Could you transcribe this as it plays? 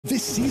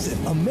This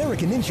season,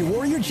 American Ninja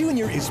Warrior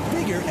Jr. is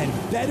bigger and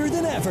better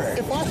than ever.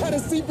 If I had a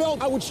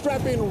seatbelt, I would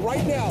strap in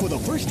right now. For the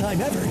first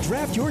time ever,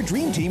 draft your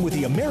dream team with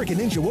the American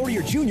Ninja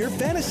Warrior Jr.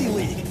 Fantasy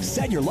League.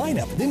 Set your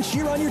lineup, then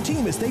cheer on your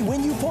team as they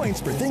win you points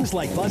for things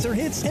like buzzer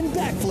hits and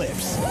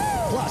backflips.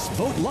 Plus,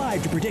 vote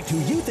live to predict who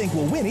you think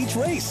will win each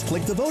race.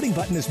 Click the voting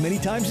button as many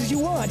times as you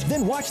want,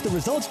 then watch the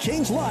results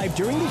change live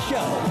during the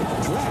show.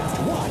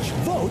 Draft, watch,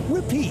 vote,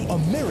 repeat.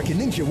 American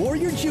Ninja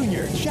Warrior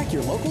Jr. Check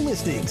your local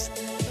listings.